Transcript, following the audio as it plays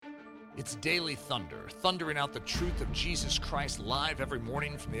It's Daily Thunder, thundering out the truth of Jesus Christ live every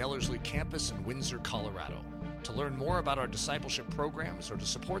morning from the Ellerslie campus in Windsor, Colorado. To learn more about our discipleship programs or to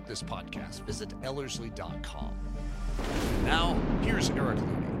support this podcast, visit Ellerslie.com. Now, here's Eric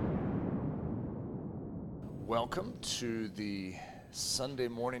Ludy. Welcome to the Sunday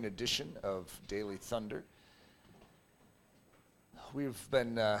morning edition of Daily Thunder. We've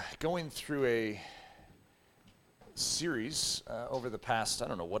been going through a series over the past, I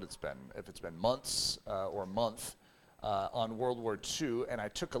don't know what it's been, if it's been months or a month, on World War II, and I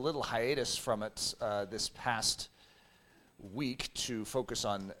took a little hiatus from it this past week to focus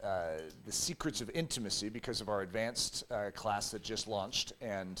on the secrets of intimacy because of our advanced class that just launched,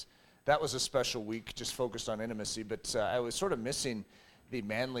 and that was a special week, just focused on intimacy, but I was sort of missing the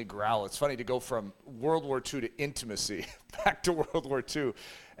manly growl. It's funny to go from World War II to intimacy back to World War II.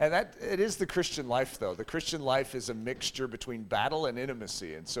 And that it is the Christian life, though. The Christian life is a mixture between battle and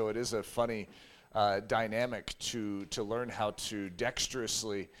intimacy. And so it is a funny dynamic to learn how to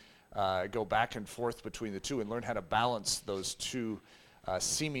dexterously go back and forth between the two and learn how to balance those two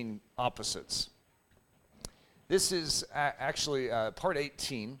seeming opposites. This is actually part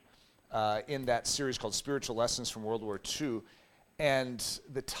 18 in that series called Spiritual Lessons from World War II. And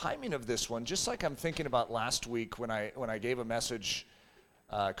the timing of this one, just like I'm thinking about last week when I gave a message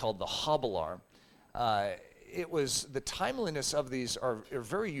called the Hobbler, it was the timeliness of these are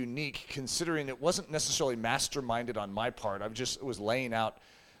very unique, considering it wasn't necessarily masterminded on my part. I was laying out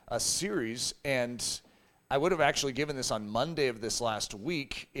a series, and I would have actually given this on Monday of this last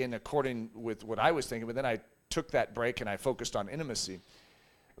week in according with what I was thinking, but then I took that break and I focused on intimacy.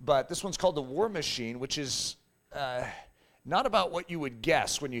 But this one's called The War Machine, which is not about what you would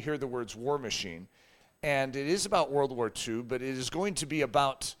guess when you hear the words war machine. And it is about World War II, but it is going to be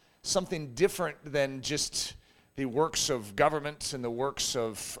about something different than just the works of government and the works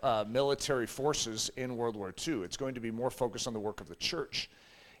of military forces in World War II. It's going to be more focused on the work of the church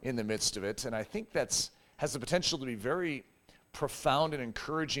in the midst of it. And I think that's has the potential to be very profound and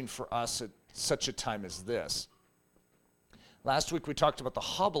encouraging for us at such a time as this. Last week we talked about the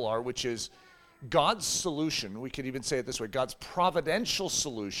Hobbler, which is God's solution, we could even say it this way, God's providential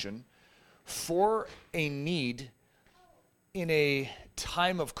solution for a need in a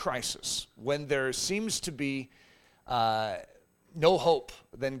time of crisis. When there seems to be no hope,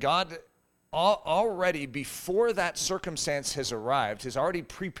 then God already, before that circumstance has arrived, has already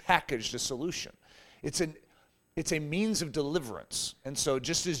prepackaged a solution. It's a means of deliverance. And so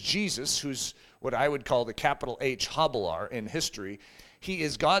just as Jesus, who's what I would call the capital H Hobbler in history, he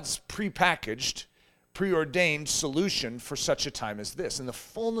is God's prepackaged, preordained solution for such a time as this. In the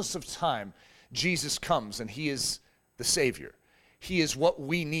fullness of time, Jesus comes and he is the Savior. He is what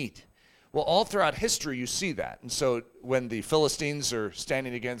we need. Well, all throughout history you see that. And so when the Philistines are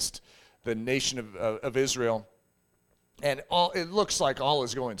standing against the nation of Israel, and it looks like all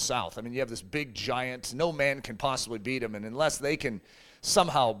is going south. I mean, you have this big giant, no man can possibly beat them, and unless they can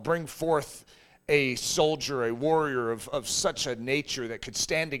somehow bring forth a soldier, a warrior of such a nature that could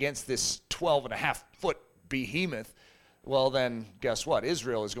stand against this 12.5-foot behemoth, well then, guess what?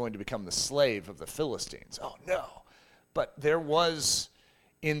 Israel is going to become the slave of the Philistines. Oh no. But there was,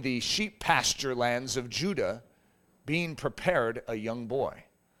 in the sheep pasture lands of Judah, being prepared a young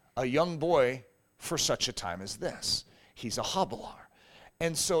boy for such a time as this. He's a Hobbler.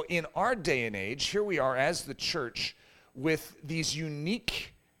 And so in our day and age, here we are as the church with these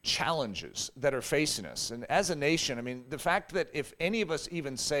unique challenges that are facing us. And as a nation, I mean, the fact that if any of us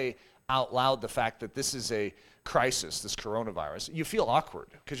even say out loud the fact that this is a crisis, this coronavirus, you feel awkward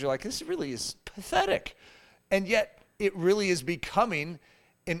because you're like, this really is pathetic. And yet it really is becoming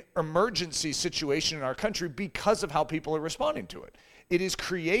an emergency situation in our country because of how people are responding to it. It is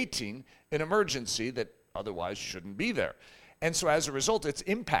creating an emergency that otherwise shouldn't be there. And so as a result, it's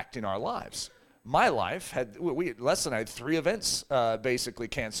impacting our lives. My life had, I had 3 events basically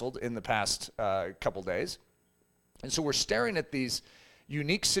canceled in the past couple days. And so we're staring at these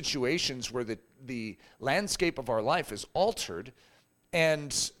unique situations where the landscape of our life is altered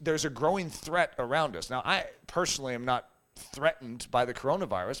and there's a growing threat around us. Now, I personally am not threatened by the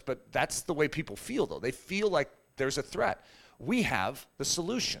coronavirus, but that's the way people feel, though. They feel like there's a threat. We have the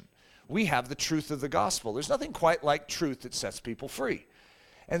solution. We have the truth of the gospel. There's nothing quite like truth that sets people free.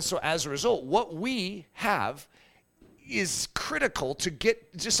 And so as a result, what we have is critical to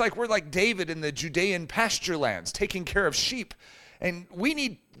get, just like we're like David in the Judean pasture lands, taking care of sheep. And we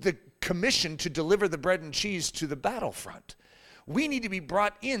need the commission to deliver the bread and cheese to the battlefront. We need to be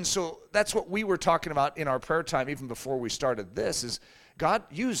brought in. So that's what we were talking about in our prayer time even before we started this, is God,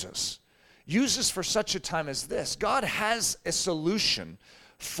 use us. Use us for such a time as this. God has a solution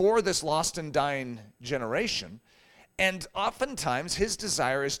for this lost and dying generation. And oftentimes his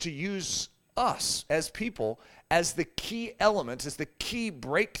desire is to use us as people as the key element, as the key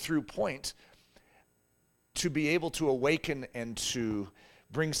breakthrough point to be able to awaken and to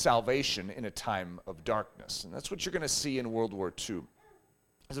bring salvation in a time of darkness. And that's what you're going to see in World War II.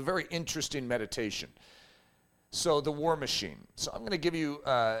 It's a very interesting meditation. So the war machine. So I'm going to give you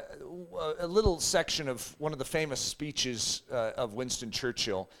a little section of one of the famous speeches of Winston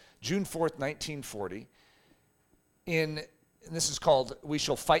Churchill, June 4th, 1940. And this is called, "We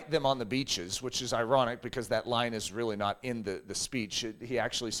Shall Fight Them on the Beaches," which is ironic because that line is really not in the speech. He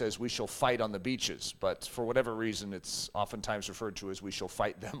actually says, "We shall fight on the beaches," but for whatever reason, it's oftentimes referred to as "We shall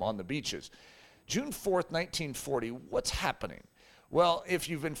fight them on the beaches." June 4th, 1940, what's happening? Well, if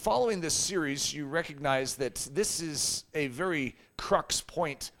you've been following this series, you recognize that this is a very crux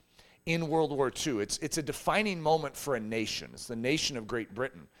point in World War II. It's a defining moment for a nation. It's the nation of Great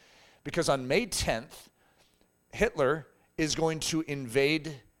Britain. Because on May 10th, Hitler is going to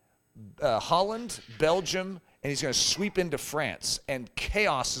invade Holland, Belgium, and he's going to sweep into France, and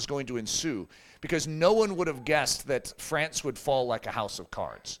chaos is going to ensue because no one would have guessed that France would fall like a house of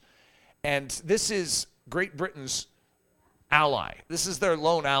cards. And this is Great Britain's ally. This is their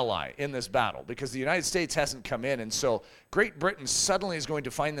lone ally in this battle because the United States hasn't come in, and so Great Britain suddenly is going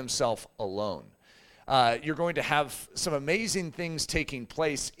to find themselves alone. You're going to have some amazing things taking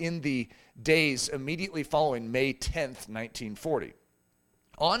place in the days immediately following May 10th, 1940.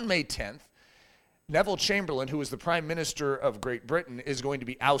 On May 10th, Neville Chamberlain, who was the Prime Minister of Great Britain, is going to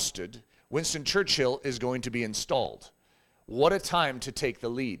be ousted. Winston Churchill is going to be installed. What a time to take the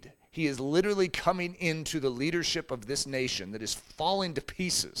lead. He is literally coming into the leadership of this nation that is falling to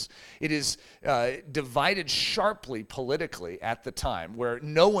pieces. It is divided sharply politically at the time, where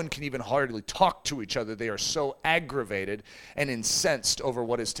no one can even hardly talk to each other. They are so aggravated and incensed over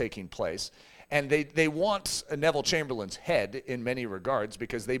what is taking place. And they want Neville Chamberlain's head in many regards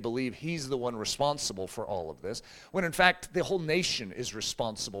because they believe he's the one responsible for all of this, when in fact the whole nation is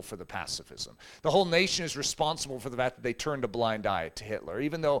responsible for the pacifism. The whole nation is responsible for the fact that they turned a blind eye to Hitler,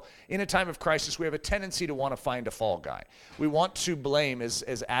 even though in a time of crisis we have a tendency to want to find a fall guy. We want to blame,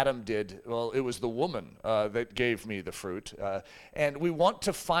 as Adam did, well, it was the woman that gave me the fruit, and we want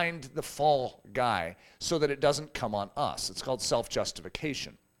to find the fall guy so that it doesn't come on us. It's called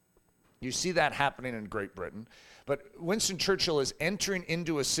self-justification. You see that happening in Great Britain. But Winston Churchill is entering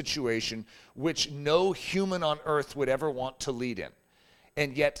into a situation which no human on earth would ever want to lead in.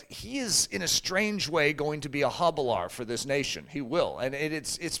 And yet he is, in a strange way, going to be a hobbler for this nation. He will. And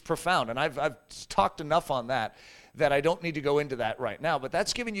it's profound. And I've talked enough on that I don't need to go into that right now. But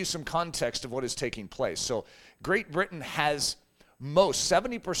that's giving you some context of what is taking place. So Great Britain has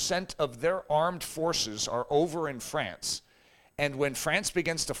 70% of their armed forces are over in France. And when France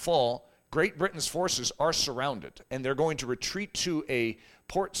begins to fall, Great Britain's forces are surrounded, and they're going to retreat to a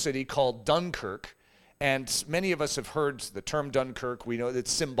port city called Dunkirk. And many of us have heard the term Dunkirk. We know it's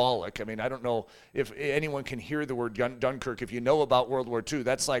symbolic. I mean, I don't know if anyone can hear the word Dunkirk. If you know about World War II,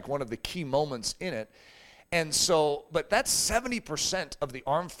 that's like one of the key moments in it. And so, but that's 70% of the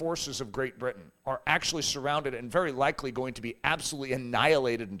armed forces of Great Britain are actually surrounded and very likely going to be absolutely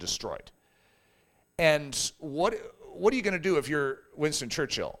annihilated and destroyed. And what are you going to do if you're Winston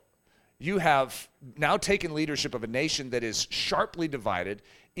Churchill? You have now taken leadership of a nation that is sharply divided,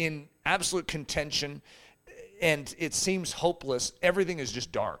 in absolute contention, and it seems hopeless. Everything is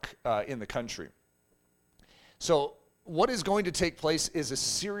just dark in the country. So what is going to take place is a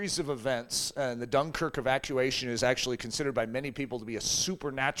series of events, and the Dunkirk evacuation is actually considered by many people to be a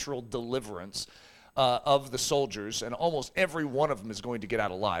supernatural deliverance of the soldiers, and almost every one of them is going to get out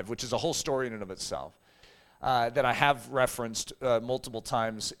alive, which is a whole story in and of itself. That I have referenced multiple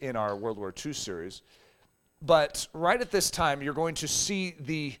times in our World War II series. But right at this time, you're going to see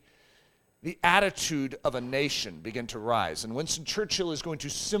the attitude of a nation begin to rise. And Winston Churchill is going to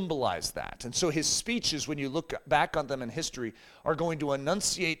symbolize that. And so his speeches, when you look back on them in history, are going to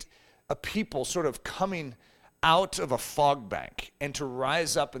enunciate a people sort of coming out of a fog bank and to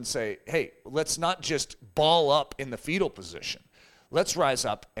rise up and say, hey, let's not just ball up in the fetal position. Let's rise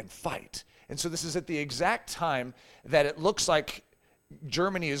up and fight. And so this is at the exact time that it looks like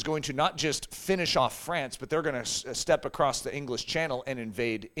Germany is going to not just finish off France, but they're going to step across the English Channel and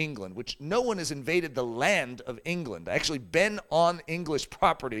invade England, which no one has invaded the land of England, actually been on English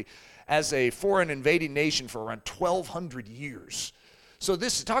property as a foreign invading nation for around 1,200 years. So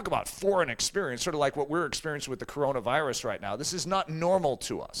this, talk about foreign experience, sort of like what we're experiencing with the coronavirus right now. This is not normal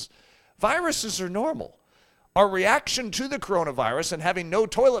to us. Viruses are normal. Our reaction to the coronavirus and having no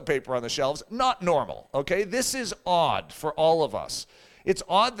toilet paper on the shelves, not normal, okay? This is odd for all of us. It's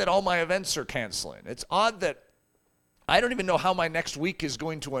odd that all my events are canceling. It's odd that I don't even know how my next week is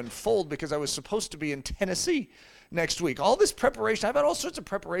going to unfold because I was supposed to be in Tennessee next week. All this preparation, I've had all sorts of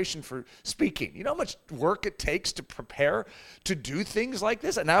preparation for speaking. You know how much work it takes to prepare to do things like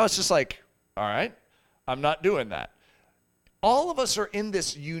this? And now it's just like, all right, I'm not doing that. All of us are in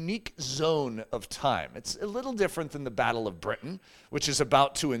this unique zone of time. It's a little different than the Battle of Britain, which is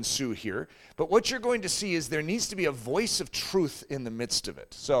about to ensue here. But what you're going to see is there needs to be a voice of truth in the midst of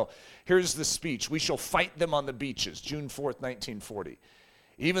it. So here's the speech. We shall fight them on the beaches, June 4th, 1940.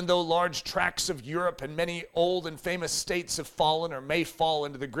 Even though large tracts of Europe and many old and famous states have fallen or may fall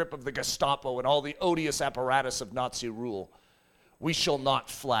into the grip of the Gestapo and all the odious apparatus of Nazi rule, we shall not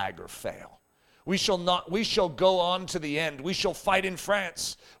flag or fail. We shall go on to the end. We shall fight in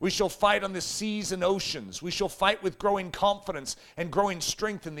France. We shall fight on the seas and oceans. We shall fight with growing confidence and growing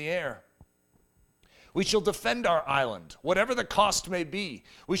strength in the air. We shall defend our island, whatever the cost may be.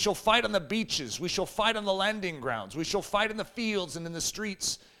 We shall fight on the beaches. We shall fight on the landing grounds. We shall fight in the fields and in the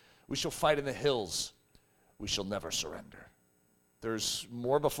streets. We shall fight in the hills. We shall never surrender. There's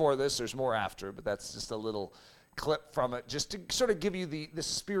more before this. There's more after, but that's just a little clip from it, just to sort of give you the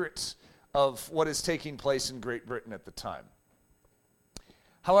spirit of what is taking place in Great Britain at the time.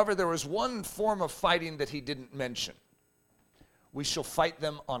 However, there was one form of fighting that he didn't mention. We shall fight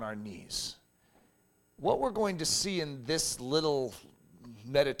them on our knees. What we're going to see in this little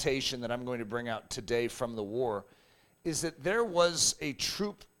meditation that I'm going to bring out today from the war is that there was a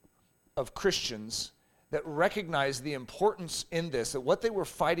troop of Christians that recognized the importance in this, that what they were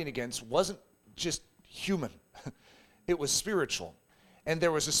fighting against wasn't just human, it was spiritual. And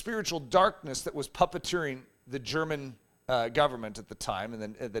there was a spiritual darkness that was puppeteering the German government at the time and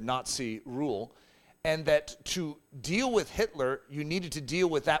then the Nazi rule. And that to deal with Hitler, you needed to deal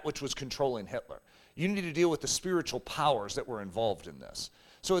with that which was controlling Hitler. You needed to deal with the spiritual powers that were involved in this.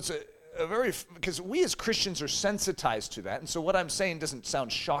 So it's because we as Christians are sensitized to that. And so what I'm saying doesn't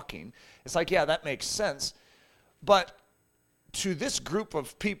sound shocking. It's like, yeah, that makes sense. But to this group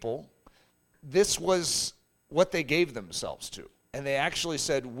of people, this was what they gave themselves to. And they actually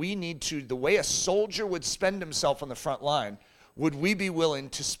said, we need to, the way a soldier would spend himself on the front line, would we be willing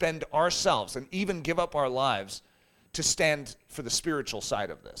to spend ourselves and even give up our lives to stand for the spiritual side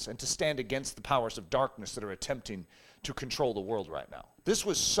of this and to stand against the powers of darkness that are attempting to control the world right now? This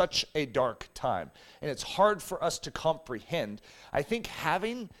was such a dark time, and it's hard for us to comprehend. I think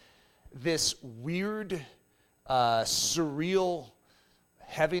having this weird, surreal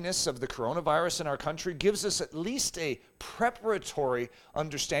heaviness of the coronavirus in our country gives us at least a preparatory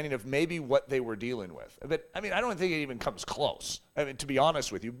understanding of maybe what they were dealing with. But I mean, I don't think it even comes close, I mean, to be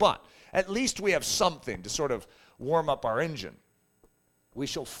honest with you, but at least we have something to sort of warm up our engine. We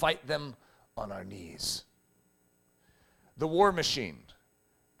shall fight them on our knees. The war machine,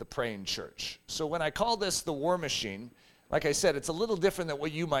 the praying church. So when I call this the war machine, like I said, it's a little different than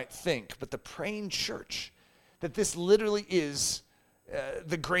what you might think, but the praying church, that this literally is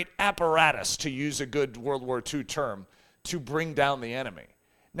the great apparatus, to use a good World War II term, to bring down the enemy.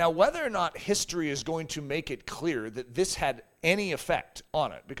 Now, whether or not history is going to make it clear that this had any effect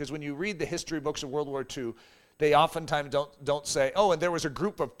on it, because when you read the history books of World War II, they oftentimes don't say, oh, and there was a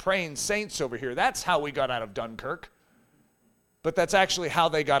group of praying saints over here. That's how we got out of Dunkirk. But that's actually how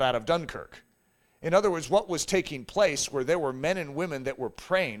they got out of Dunkirk. In other words, what was taking place where there were men and women that were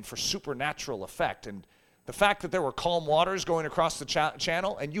praying for supernatural effect. And the fact that there were calm waters going across the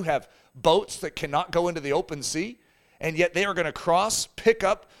channel, and you have boats that cannot go into the open sea, and yet they are going to cross, pick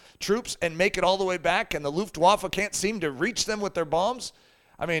up troops, and make it all the way back, and the Luftwaffe can't seem to reach them with their bombs.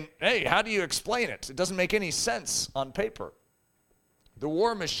 I mean, hey, how do you explain it? It doesn't make any sense on paper. The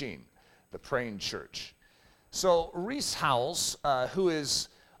war machine, the praying church. So Rees Howells, who is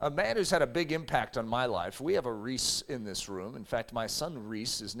a man who's had a big impact on my life. We have a Rees in this room. In fact, my son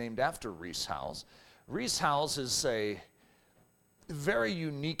Rees is named after Rees Howells. Rees Howells is a very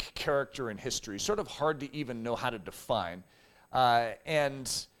unique character in history, sort of hard to even know how to define.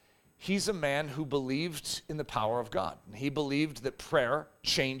 And he's a man who believed in the power of God. He believed that prayer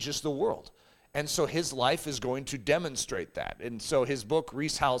changes the world. And so his life is going to demonstrate that. And so his book,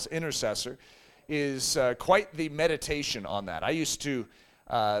 Rees Howells Intercessor, is quite the meditation on that. I used to,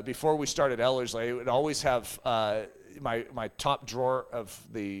 before we started Ellerslie, I would always have my top drawer of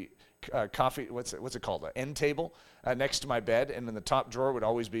the coffee, what's it called, an end table, next to my bed, and in the top drawer would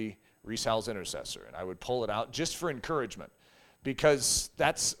always be Rees Howells Intercessor. And I would pull it out just for encouragement, because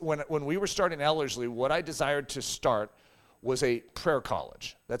that's when we were starting Ellerslie, what I desired to start was a prayer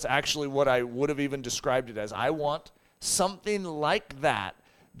college. That's actually what I would have even described it as. I want something like that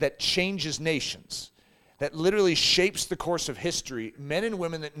changes nations, that literally shapes the course of history, men and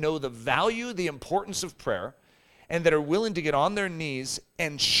women that know the value, the importance of prayer, and that are willing to get on their knees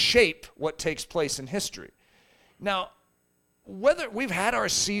and shape what takes place in history. Now, whether we've had our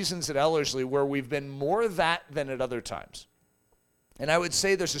seasons at Ellerslie where we've been more that than at other times. And I would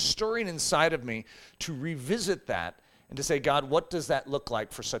say there's a stirring inside of me to revisit that and to say, God, what does that look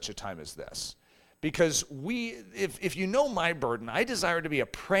like for such a time as this? Because if you know my burden, I desire to be a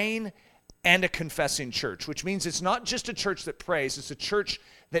praying and a confessing church, which means it's not just a church that prays, it's a church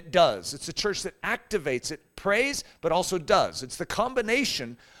that does. It's a church that activates, it prays, but also does. It's the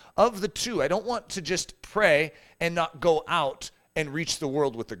combination of the two. I don't want to just pray and not go out and reach the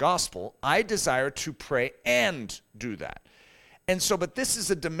world with the gospel. I desire to pray and do that. And so, but this is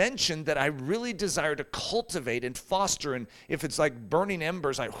a dimension that I really desire to cultivate and foster. And if it's like burning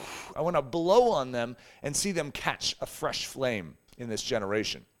embers, I want to blow on them and see them catch a fresh flame in this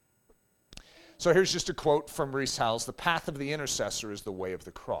generation. So here's just a quote from Rees Howells: "The path of the intercessor is the way of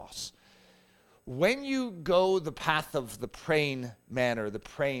the cross." When you go the path of the praying man or the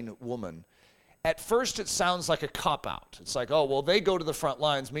praying woman, at first it sounds like a cop-out. It's like, oh, well, they go to the front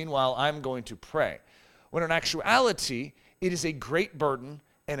lines, meanwhile, I'm going to pray. When in actuality, it is a great burden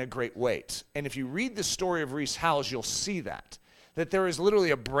and a great weight. And if you read the story of Rees Howells, you'll see that there is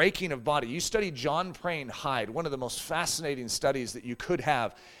literally a breaking of body. You study John Praying Hyde, one of the most fascinating studies that you could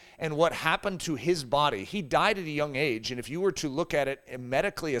have, and what happened to his body. He died at a young age, and if you were to look at it and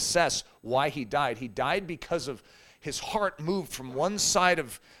medically assess why he died because of his heart moved from one side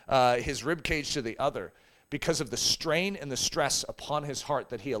of his rib cage to the other because of the strain and the stress upon his heart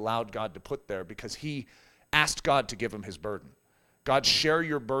that he allowed God to put there, because he asked God to give him his burden. God, share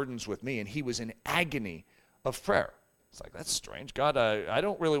your burdens with me. And he was in agony of prayer. It's like, that's strange. God, I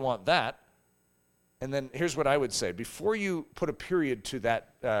don't really want that. And then here's what I would say. Before you put a period to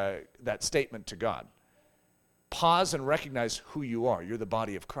that statement to God, pause and recognize who you are. You're the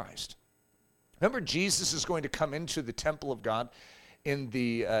body of Christ. Remember, Jesus is going to come into the temple of God in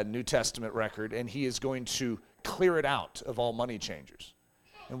the New Testament record, and he is going to clear it out of all money changers.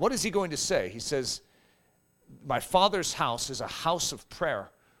 And what is he going to say? He says, my Father's house is a house of prayer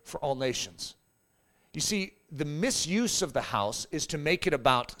for all nations. You see, the misuse of the house is to make it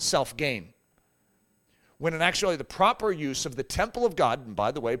about self-gain. When in actuality, the proper use of the temple of God, and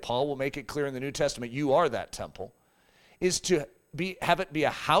by the way, Paul will make it clear in the New Testament, you are that temple, is to have it be a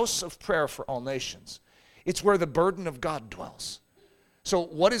house of prayer for all nations. It's where the burden of God dwells. So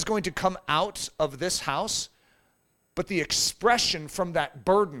what is going to come out of this house? But the expression from that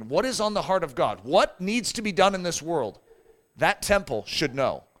burden, what is on the heart of God? What needs to be done in this world? That temple should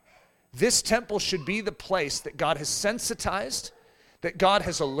know. This temple should be the place that God has sensitized, that God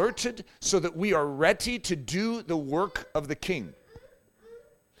has alerted, so that we are ready to do the work of the King.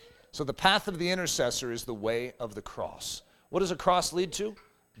 So the path of the intercessor is the way of the cross. What does a cross lead to?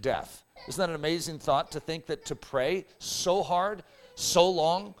 Death. Isn't that an amazing thought, to think that to pray so hard, so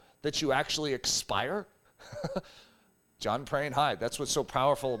long, that you actually expire? John Praying Hyde, that's what's so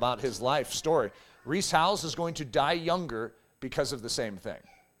powerful about his life story. Rees Howells is going to die younger because of the same thing.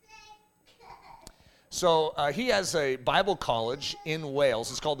 So he has a Bible college in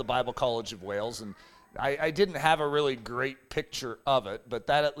Wales. It's called the Bible College of Wales, and I didn't have a really great picture of it, but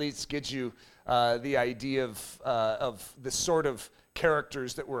that at least gives you the idea of the sort of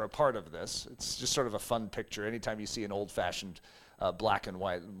characters that were a part of this. It's just sort of a fun picture anytime you see an old-fashioned black and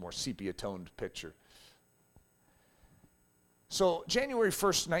white, more sepia-toned picture. So January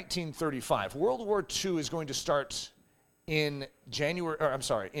 1st, 1935, World War II is going to start in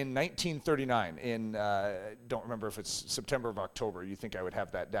 1939. Don't remember if it's September or October. You think I would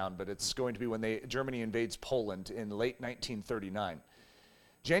have that down, but it's going to be when Germany invades Poland in late 1939.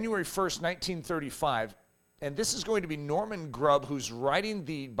 January 1st, 1935, and this is going to be Norman Grubb, who's writing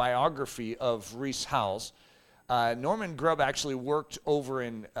the biography of Rees Howells. Norman Grubb actually worked over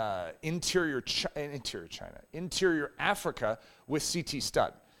in interior Africa with C.T.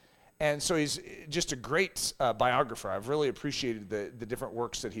 Studd. And so he's just a great biographer. I've really appreciated the different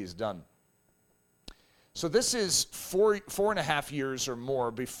works that he's done. So this is four and a half years or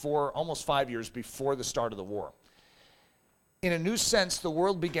more before, almost 5 years before the start of the war. In a new sense, the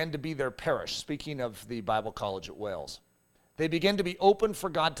world began to be their parish, speaking of the Bible College at Wales. They began to be open for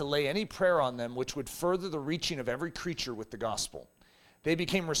God to lay any prayer on them which would further the reaching of every creature with the gospel. They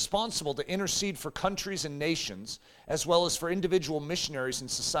became responsible to intercede for countries and nations, as well as for individual missionaries and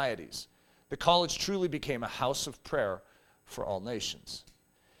societies. The college truly became a house of prayer for all nations.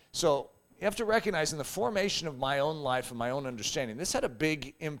 So you have to recognize, in the formation of my own life and my own understanding, this had a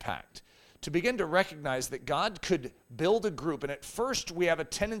big impact to begin to recognize that God could build a group. And at first, we have a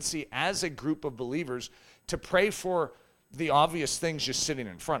tendency as a group of believers to pray for the obvious things just sitting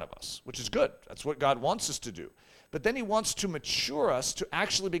in front of us, which is good. That's what God wants us to do. But then he wants to mature us to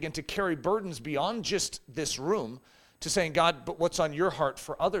actually begin to carry burdens beyond just this room to saying, God, but what's on your heart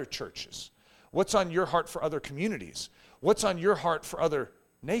for other churches? What's on your heart for other communities? What's on your heart for other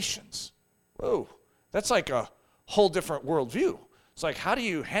nations? Whoa, that's like a whole different worldview. It's like, how do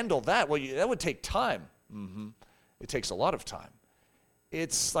you handle that? Well, that would take time. It takes a lot of time.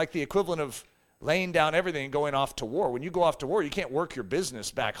 It's like the equivalent of laying down everything and going off to war. When you go off to war, you can't work your business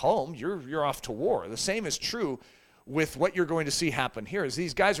back home. You're off to war. The same is true with what you're going to see happen here, is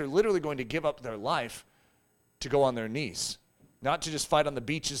these guys are literally going to give up their life to go on their knees. Not to just fight on the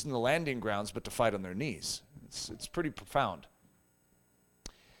beaches and the landing grounds, but to fight on their knees. It's pretty profound.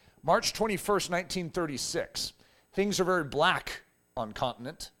 March 21st, 1936. Things are very black on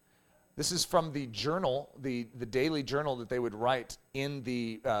continent. This is from the journal, the daily journal that they would write in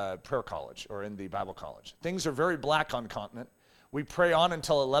the prayer college or in the Bible college. Things are very black on continent. We pray on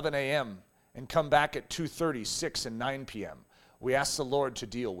until 11 a.m. and come back at 2:30, 6, and 9 p.m. We ask the Lord to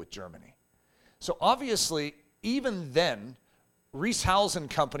deal with Germany. So obviously, even then, Rees Howells and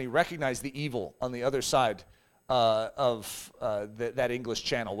company recognized the evil on the other side of that English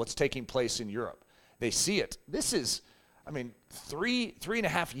channel, what's taking place in Europe. They see it. This is, three and a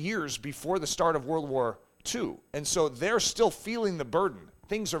half years before the start of World War II. And so they're still feeling the burden.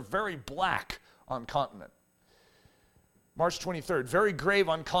 Things are very black on continent. March 23rd, very grave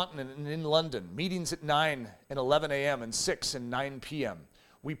on continent and in London. Meetings at 9 and 11 a.m. and 6 and 9 p.m.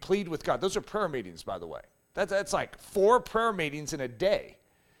 We plead with God. Those are prayer meetings, by the way. That's like 4 prayer meetings in a day.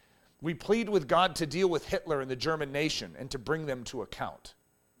 We plead with God to deal with Hitler and the German nation and to bring them to account.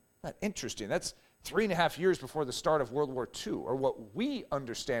 Isn't that interesting? That's 3.5 years before the start of World War II, or what we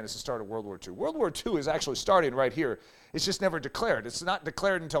understand as the start of World War II. World War II is actually starting right here. It's just never declared. It's not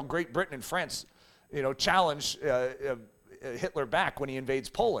declared until Great Britain and France, challenge Hitler back when he invades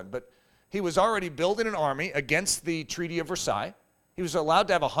Poland. But he was already building an army against the Treaty of Versailles. He was allowed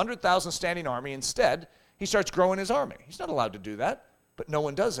to have a 100,000 standing army. Instead, he starts growing his army. He's not allowed to do that, but no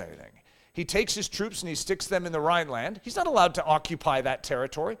one does anything. He takes his troops and he sticks them in the Rhineland. He's not allowed to occupy that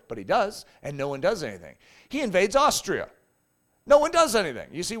territory, but he does, and no one does anything. He invades Austria. No one does anything.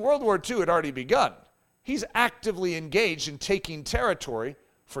 You see, World War II had already begun. He's actively engaged in taking territory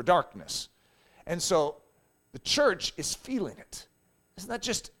for darkness. And so the church is feeling it. Isn't that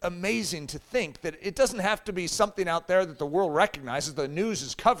just amazing to think that it doesn't have to be something out there that the world recognizes, the news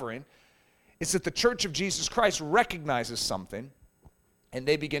is covering. It's that the Church of Jesus Christ recognizes something, and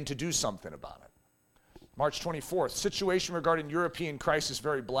they begin to do something about it. March 24th, situation regarding European crisis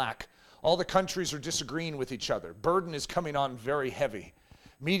very black. All the countries are disagreeing with each other. Burden is coming on very heavy.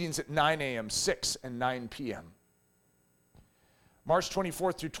 Meetings at 9 a.m., 6 and 9 p.m. March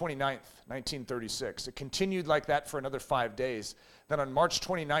 24th through 29th, 1936. It continued like that for another 5 days. Then on March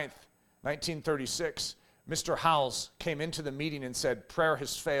 29th, 1936, Mr. Howells came into the meeting and said, prayer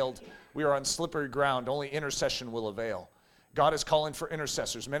has failed. We are on slippery ground. Only intercession will avail. God is calling for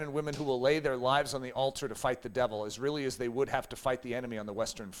intercessors, men and women who will lay their lives on the altar to fight the devil, as really as they would have to fight the enemy on the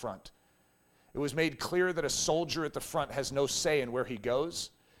Western Front. It was made clear that a soldier at the front has no say in where he goes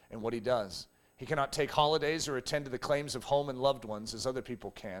and what he does. He cannot take holidays or attend to the claims of home and loved ones as other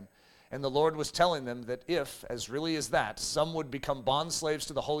people can. And the Lord was telling them that if, as really as that, some would become bondslaves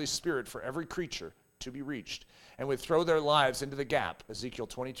to the Holy Spirit for every creature to be reached, and would throw their lives into the gap, Ezekiel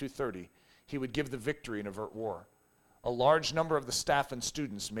 22:30, he would give the victory and avert war. A large number of the staff and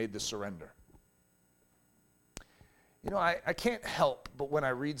students made the surrender. I can't help but when I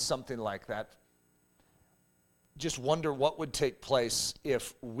read something like that, just wonder what would take place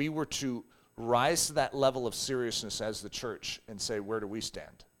if we were to rise to that level of seriousness as the church and say, where do we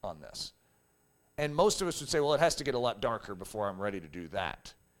stand on this? And most of us would say, well, it has to get a lot darker before I'm ready to do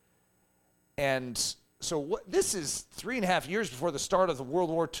that. And so this is 3.5 years before the start of the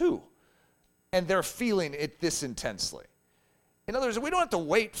World War II. And they're feeling it this intensely. In other words, we don't have to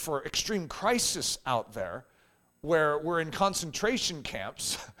wait for extreme crisis out there where we're in concentration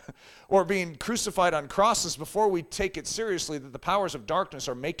camps or being crucified on crosses before we take it seriously that the powers of darkness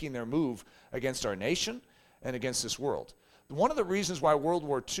are making their move against our nation and against this world. One of the reasons why World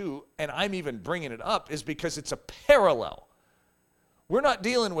War II, and I'm even bringing it up, is because it's a parallel. We're not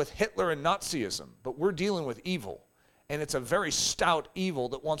dealing with Hitler and Nazism, but we're dealing with evil. And it's a very stout evil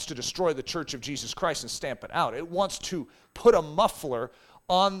that wants to destroy the Church of Jesus Christ and stamp it out. It wants to put a muffler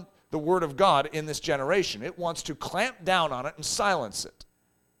on the Word of God in this generation. It wants to clamp down on it and silence it.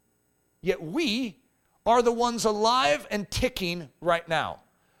 Yet we are the ones alive and ticking right now.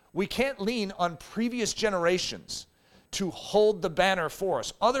 We can't lean on previous generations to hold the banner for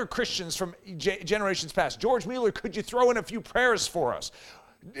us. Other Christians from generations past. George Mueller, could you throw in a few prayers for us?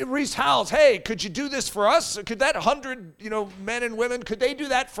 Reese Howells, hey, could you do this for us? Could that 100, men and women, could they do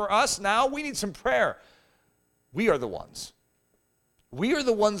that for us now? We need some prayer. We are the ones. We are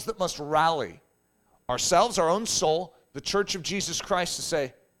the ones that must rally ourselves, our own soul, the Church of Jesus Christ, to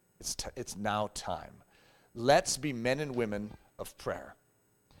say, it's now time. Let's be men and women of prayer.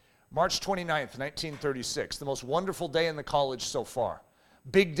 March 29th, 1936, the most wonderful day in the college so far.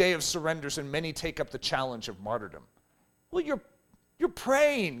 Big day of surrenders, and many take up the challenge of martyrdom. Well, you're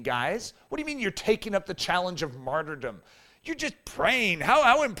praying, guys. What do you mean you're taking up the challenge of martyrdom? You're just praying.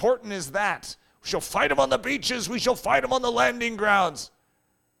 How important is that? We shall fight them on the beaches. We shall fight them on the landing grounds.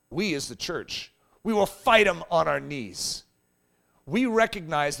 We as the church, we will fight them on our knees. We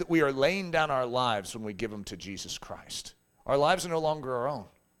recognize that we are laying down our lives when we give them to Jesus Christ. Our lives are no longer our own.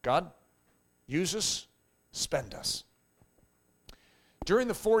 God, use us, spend us. During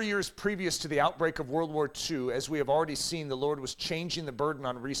the 4 years previous to the outbreak of World War II, as we have already seen, the Lord was changing the burden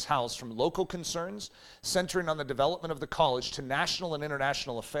on Reese Howells from local concerns, centering on the development of the college, to national and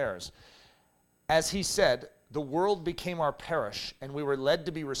international affairs. As he said, the world became our parish, and we were led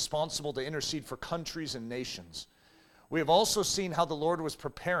to be responsible to intercede for countries and nations. We have also seen how the Lord was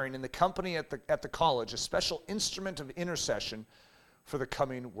preparing in the company at the college a special instrument of intercession for the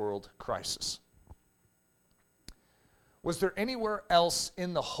coming world crisis. Was there anywhere else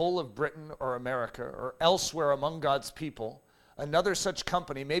in the whole of Britain or America or elsewhere among God's people another such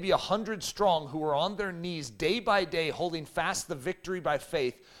company, maybe 100 strong, who were on their knees day by day holding fast the victory by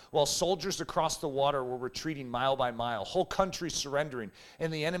faith while soldiers across the water were retreating mile by mile, whole countries surrendering,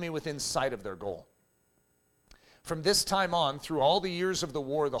 and the enemy within sight of their goal? From this time on, through all the years of the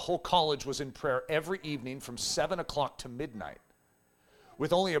war, the whole college was in prayer every evening from 7 o'clock to midnight,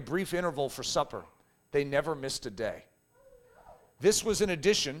 with only a brief interval for supper. They never missed a day. This was in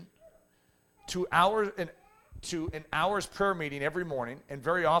addition to an hour's prayer meeting every morning, and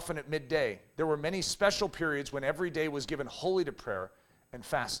very often at midday. There were many special periods when every day was given wholly to prayer and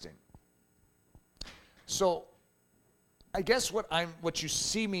fasting. So I guess what you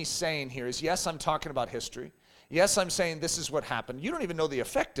see me saying here is, yes, I'm talking about history. Yes, I'm saying this is what happened. You don't even know the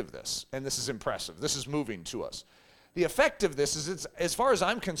effect of this, and this is impressive. This is moving to us. The effect of this is, as far as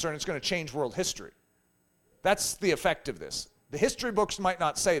I'm concerned, it's going to change world history. That's the effect of this. The history books might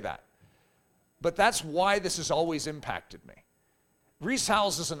not say that, but that's why this has always impacted me. Reese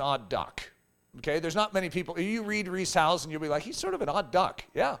Howells is an odd duck, okay? There's not many people. You read Reese Howells and you'll be like, he's sort of an odd duck.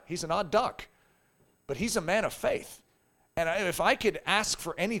 Yeah, he's an odd duck, but he's a man of faith. And if I could ask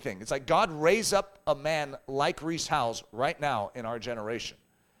for anything, it's like, God, raise up a man like Reese Howells right now in our generation.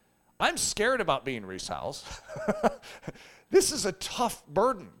 I'm scared about being Reese Howells. This is a tough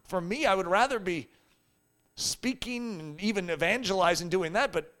burden. For me, I would rather be speaking and even evangelizing, doing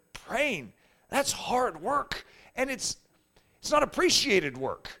that, but praying, that's hard work. And it's not appreciated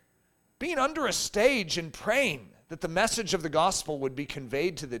work. Being under a stage and praying that the message of the gospel would be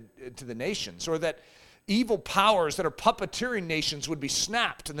conveyed to the nations, or that evil powers that are puppeteering nations would be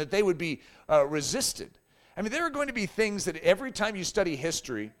snapped and that they would be resisted. I mean, there are going to be things that every time you study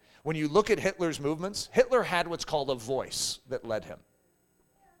history, when you look at Hitler's movements, Hitler had what's called a voice that led him.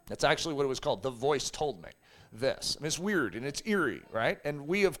 That's actually what it was called. The voice told me this. I mean, it's weird and it's eerie, right? And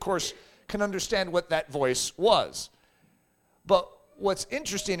we, of course, can understand what that voice was. But what's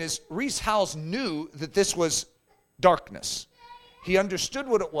interesting is Reese Howells knew that this was darkness. He understood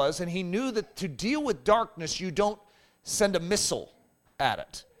what it was, and he knew that to deal with darkness, you don't send a missile at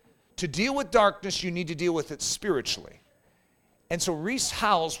it. To deal with darkness, you need to deal with it spiritually. And so Reese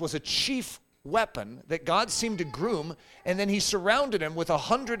Howells was a chief weapon that God seemed to groom, and then he surrounded him with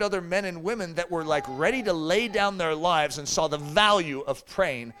 100 other men and women that were like ready to lay down their lives and saw the value of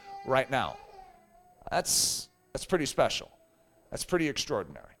praying right now. That's pretty special. That's pretty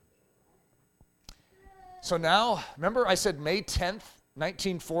extraordinary. So now, remember I said May 10th,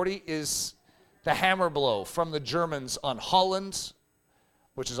 1940 is the hammer blow from the Germans on Holland,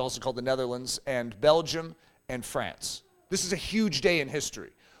 which is also called the Netherlands, and Belgium and France. This is a huge day in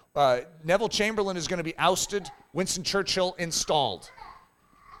history. Neville Chamberlain is going to be ousted, Winston Churchill installed.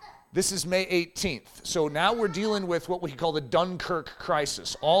 This is May 18th. So now we're dealing with what we call the Dunkirk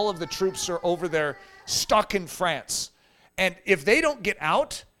crisis. All of the troops are over there stuck in France. And if they don't get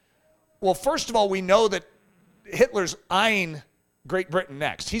out, well, first of all, we know that Hitler's eyeing Great Britain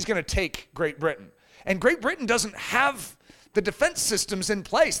next. He's going to take Great Britain. And Great Britain doesn't have the defense systems in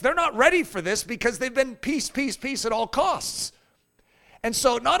place. They're not ready for this because they've been peace, peace, peace at all costs. And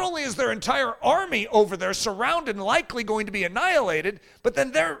so not only is their entire army over there surrounded and likely going to be annihilated, but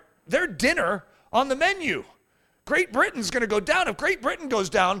then their dinner on the menu. Great Britain's going to go down. If Great Britain goes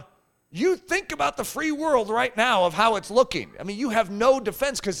down, you think about the free world right now of how it's looking. I mean, you have no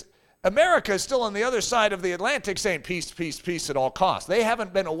defense because America is still on the other side of the Atlantic saying peace, peace, peace at all costs. They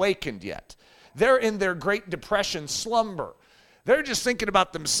haven't been awakened yet. They're in their Great Depression slumber. They're just thinking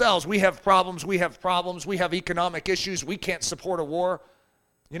about themselves. We have problems, we have economic issues, we can't support a war.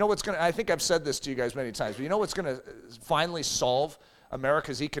 You know what's going to, I think I've said this to you guys many times, but you know what's going to finally solve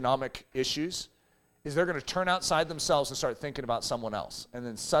America's economic issues? Is they're going to turn outside themselves and start thinking about someone else. And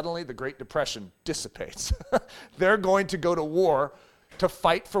then suddenly the Great Depression dissipates. They're going to go to war to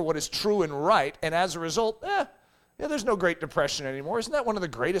fight for what is true and right. And as a result, there's no Great Depression anymore. Isn't that one of the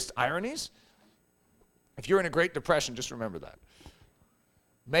greatest ironies? If you're in a Great Depression, just remember that.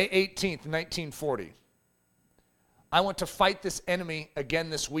 May 18th, 1940. I want to fight this enemy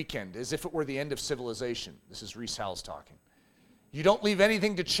again this weekend as if it were the end of civilization. This is Rees Howells talking. You don't leave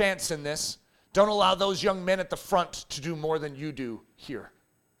anything to chance in this. Don't allow those young men at the front to do more than you do here.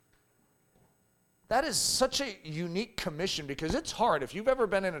 That is such a unique commission because it's hard. If you've ever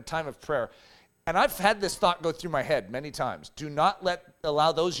been in a time of prayer, and I've had this thought go through my head many times, do not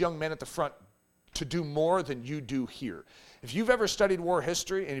allow those young men at the front to do more than you do here. If you've ever studied war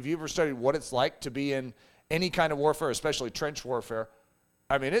history and if you've ever studied what it's like to be in any kind of warfare, especially trench warfare,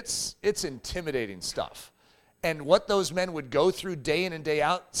 I mean, it's intimidating stuff. And what those men would go through day in and day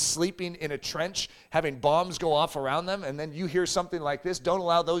out, sleeping in a trench, having bombs go off around them, and then you hear something like this, don't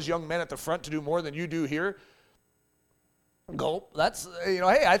allow those young men at the front to do more than you do here. Go, that's, hey,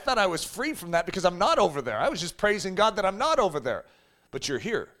 I thought I was free from that because I'm not over there. I was just praising God that I'm not over there. But you're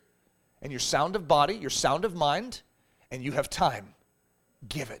here. And you're sound of body, you're sound of mind, and you have time.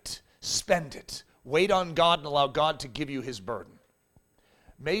 Give it. Spend it. Wait on God and allow God to give you his burden.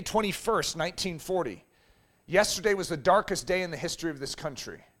 May 21st, 1940. Yesterday was the darkest day in the history of this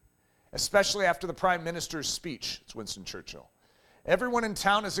country, especially after the Prime Minister's speech. It's Winston Churchill. Everyone in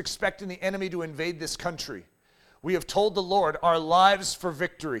town is expecting the enemy to invade this country. We have told the Lord our lives for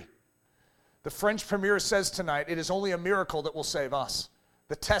victory. The French Premier says tonight, it is only a miracle that will save us.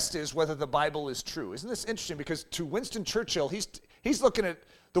 The test is whether the Bible is true. Isn't this interesting? Because to Winston Churchill, he's looking at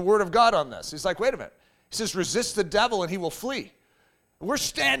the Word of God on this. He's like, wait a minute. He says, resist the devil and he will flee. We're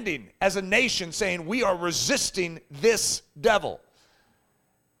standing as a nation saying we are resisting this devil.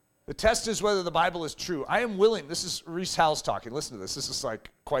 The test is whether the Bible is true. I am willing, this is Rees Howells talking, listen to this. This is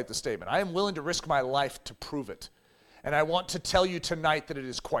like quite the statement. I am willing to risk my life to prove it. And I want to tell you tonight that it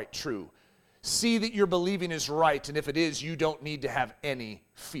is quite true. See that your believing is right, and if it is, you don't need to have any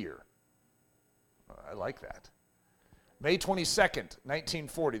fear. I like that. May 22nd,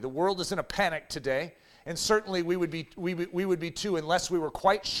 1940. The world is in a panic today, and certainly we would be too unless we were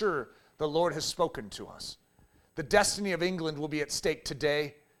quite sure the Lord has spoken to us. The destiny of England will be at stake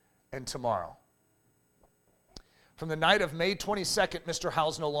today and tomorrow. From the night of May 22nd, Mr.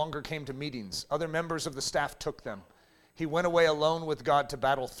 Howells no longer came to meetings. Other members of the staff took them. He went away alone with God to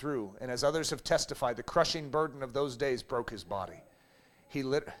battle through, and as others have testified, the crushing burden of those days broke his body. He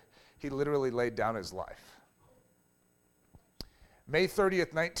literally laid down his life. May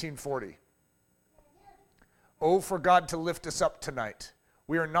 30th, 1940. Oh, for God to lift us up tonight.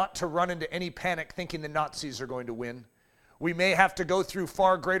 We are not to run into any panic thinking the Nazis are going to win. We may have to go through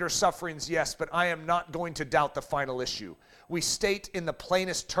far greater sufferings, yes, but I am not going to doubt the final issue. We state in the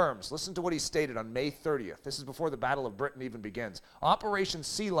plainest terms, listen to what he stated on May 30th. This is before the Battle of Britain even begins. Operation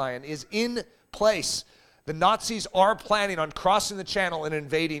Sea Lion is in place. The Nazis are planning on crossing the Channel and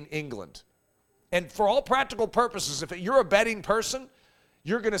invading England. And for all practical purposes, if you're a betting person,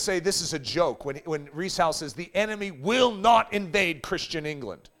 you're going to say this is a joke when Rees Howells says the enemy will not invade Christian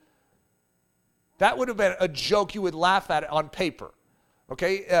England. That would have been a joke you would laugh at on paper.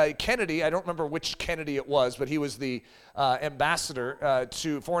 Okay, Kennedy, I don't remember which Kennedy it was, but he was the foreign ambassador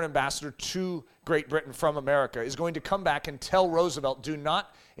to Great Britain from America, is going to come back and tell Roosevelt, do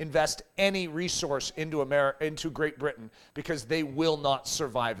not invest any resource into Great Britain because they will not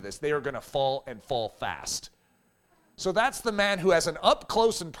survive this. They are going to fall and fall fast. So that's the man who has an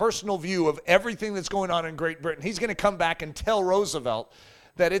up-close and personal view of everything that's going on in Great Britain. He's going to come back and tell Roosevelt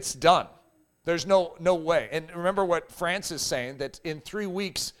that it's done. There's no way. And remember what France is saying, that in 3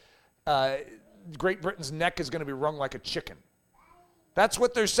 weeks, Great Britain's neck is going to be wrung like a chicken. That's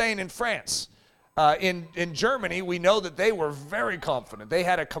what they're saying in France. In Germany, we know that they were very confident. They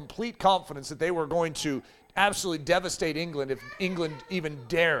had a complete confidence that they were going to absolutely devastate England if England even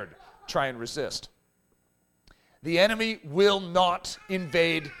dared try and resist. The enemy will not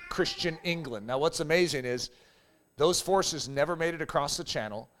invade Christian England. Now, what's amazing is Those forces never made it across the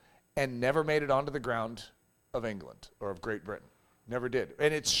channel and never made it onto the ground of England or of Great Britain. Never did.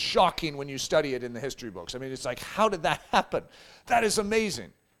 And it's shocking when you study it in the history books. I mean, it's like, how did that happen? That is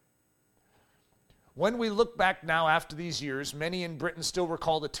amazing. When we look back now after these years, many in Britain still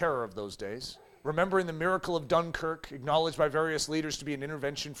recall the terror of those days, remembering the miracle of Dunkirk, acknowledged by various leaders to be an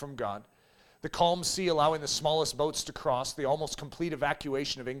intervention from God, the calm sea allowing the smallest boats to cross, the almost complete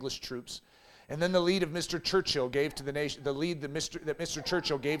evacuation of English troops, and then the lead of Mr. Churchill gave to the nation, the lead that Mr.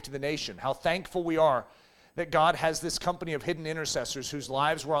 Churchill gave to the nation. How thankful we are that God has this company of hidden intercessors whose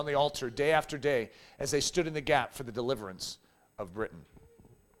lives were on the altar day after day as they stood in the gap for the deliverance of Britain.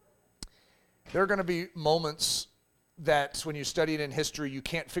 There are going to be moments that when you study it in history, you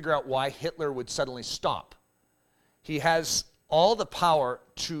can't figure out why Hitler would suddenly stop. He has all the power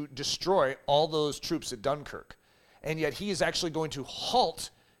to destroy all those troops at Dunkirk, and yet he is actually going to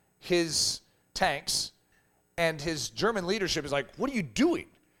halt his tanks, and his German leadership is like, what are you doing?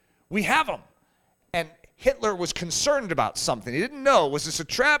 We have them. And Hitler was concerned about something. He didn't know, was this a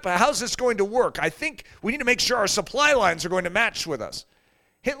trap? How's this going to work? I think we need to make sure our supply lines are going to match with us.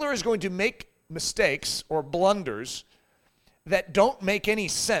 Hitler is going to make mistakes or blunders that don't make any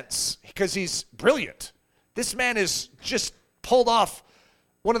sense because he's brilliant. This man is just pulled off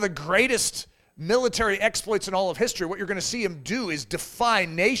one of the greatest military exploits in all of history. What you're going to see him do is defy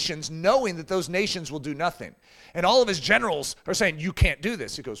nations, knowing that those nations will do nothing. And all of his generals are saying, you can't do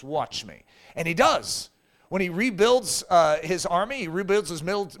this. He goes, watch me. And he does. When he rebuilds his army, he rebuilds his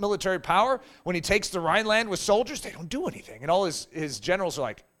military power. When he takes the Rhineland with soldiers, they don't do anything. And all his generals are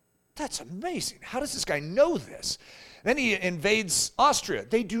like, that's amazing. How does this guy know this? Then he invades Austria.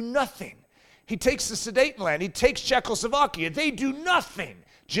 They do nothing. He takes the Sudetenland. He takes Czechoslovakia. They do nothing,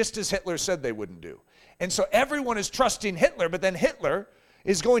 just as Hitler said they wouldn't do. And so everyone is trusting Hitler, but then Hitler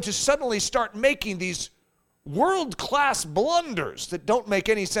is going to suddenly start making these world-class blunders that don't make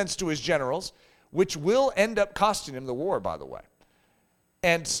any sense to his generals, which will end up costing him the war, by the way.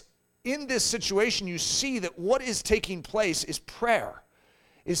 And in this situation, you see that what is taking place is prayer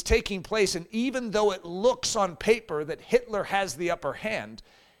is taking place. And even though it looks on paper that Hitler has the upper hand,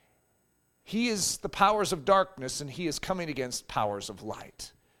 he is the powers of darkness and he is coming against powers of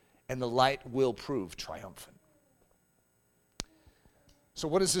light. And the light will prove triumphant. So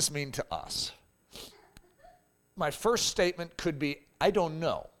what does this mean to us? My first statement could be, I don't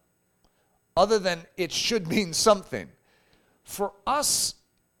know. Other than it should mean something. For us,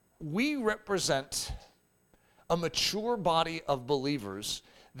 we represent a mature body of believers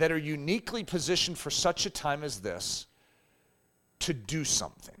that are uniquely positioned for such a time as this to do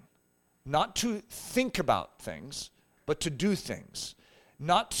something. Not to think about things, but to do things.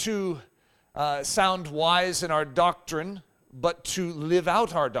 Not to sound wise in our doctrine, but to live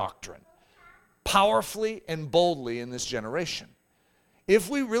out our doctrine powerfully and boldly in this generation. If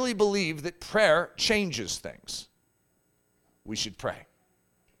we really believe that prayer changes things, we should pray.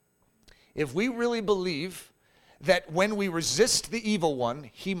 If we really believe that when we resist the evil one,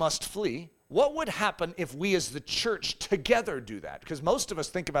 he must flee, what would happen if we as the church together do that? Because most of us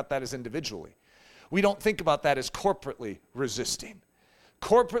think about that as individually. We don't think about that as corporately resisting.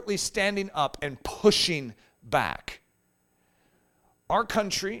 Corporately standing up and pushing back. Our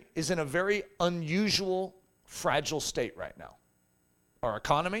country is in a very unusual, fragile state right now. Our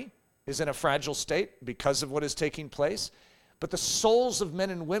economy is in a fragile state because of what is taking place. But the souls of men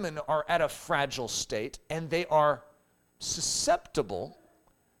and women are at a fragile state, and they are susceptible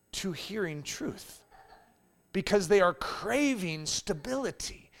to hearing truth because they are craving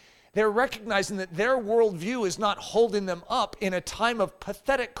stability. They're recognizing that their worldview is not holding them up in a time of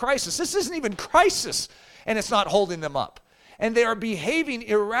pathetic crisis. This isn't even crisis, and it's not holding them up. And they are behaving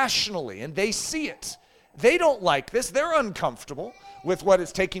irrationally, and they see it. They don't like this. They're uncomfortable with what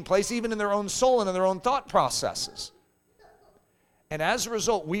is taking place, even in their own soul and in their own thought processes. And as a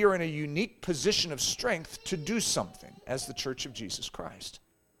result, we are in a unique position of strength to do something as the Church of Jesus Christ.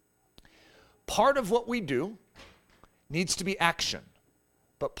 Part of what we do needs to be action,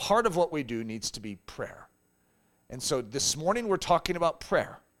 but part of what we do needs to be prayer. And so this morning we're talking about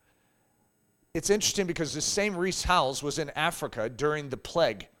prayer. It's interesting because this same Rees Howells was in Africa during the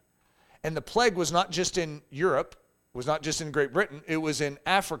plague. And the plague was not just in Europe, was not just in Great Britain, it was in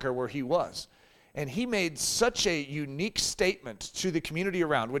Africa where he was. And he made such a unique statement to the community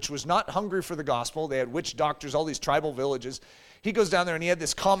around, which was not hungry for the gospel. They had witch doctors, all these tribal villages. He goes down there and he had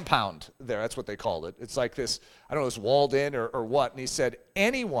this compound there. That's what they called it. It's like this, I don't know, it's walled in or what. And he said,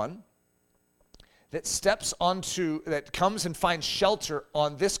 anyone that steps onto, that comes and finds shelter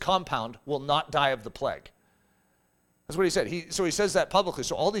on this compound will not die of the plague. That's what he said. So he says that publicly.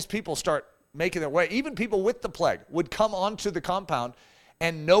 So all these people start making their way. Even people with the plague would come onto the compound,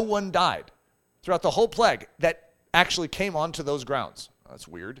 and no one died throughout the whole plague that actually came onto those grounds. That's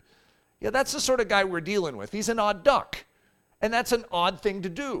weird. Yeah, that's the sort of guy we're dealing with. He's an odd duck, and that's an odd thing to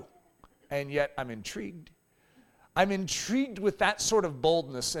do. And yet I'm intrigued. I'm intrigued with that sort of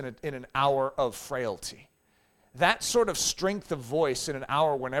boldness in an hour of frailty. That sort of strength of voice in an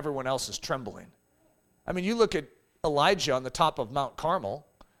hour when everyone else is trembling. I mean, you look at Elijah on the top of Mount Carmel,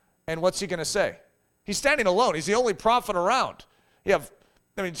 and what's he going to say? He's standing alone. He's the only prophet around. You have,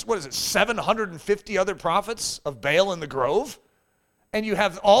 750 other prophets of Baal in the grove? And you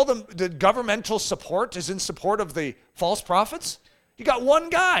have all the governmental support is in support of the false prophets? You got one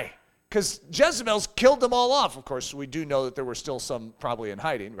guy, because Jezebel's killed them all off. Of course, we do know that there were still some probably in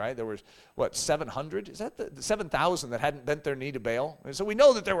hiding, right? There was, 700? Is that the 7,000 that hadn't bent their knee to Baal? And so we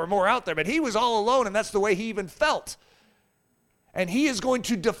know that there were more out there, but he was all alone, and that's the way he even felt. And he is going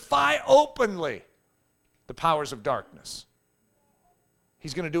to defy openly the powers of darkness.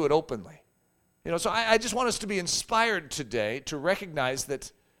 He's going to do it openly. So I just want us to be inspired today to recognize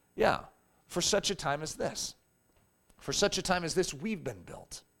that, for such a time as this, we've been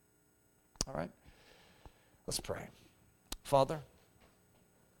built. All right? Let's pray. Father,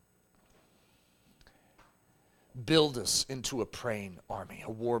 build us into a praying army,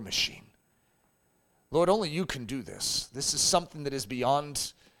 a war machine. Lord, only you can do this. This is something that is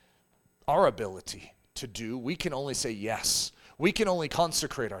beyond our ability to do. We can only say yes. We can only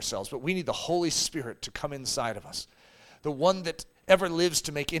consecrate ourselves, but we need the Holy Spirit to come inside of us, the one that ever lives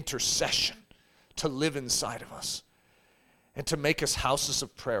to make intercession, to live inside of us, and to make us houses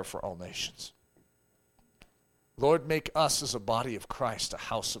of prayer for all nations. Lord, make us as a body of Christ a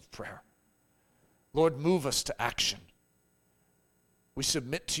house of prayer. Lord, move us to action. We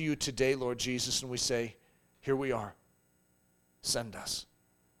submit to you today, Lord Jesus, and we say, here we are. Send us.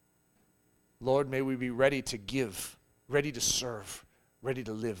 Lord, may we be ready to give, ready to serve, ready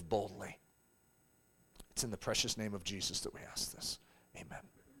to live boldly. It's in the precious name of Jesus that we ask this. Amen.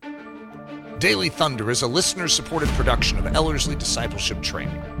 Daily Thunder is a listener-supported production of Ellerslie Discipleship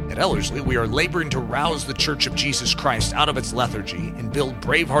Training. At Ellerslie, we are laboring to rouse the Church of Jesus Christ out of its lethargy and build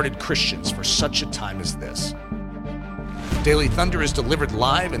brave-hearted Christians for such a time as this. Daily Thunder is delivered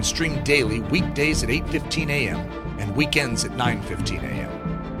live and streamed daily weekdays at 8:15 a.m. and weekends at 9:15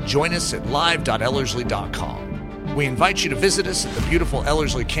 a.m. Join us at live.ellerslie.com. We invite you to visit us at the beautiful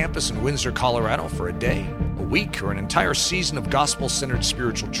Ellerslie campus in Windsor, Colorado for a day, a week, or an entire season of gospel-centered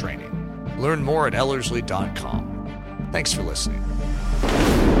spiritual training. Learn more at ellerslie.com. Thanks for listening.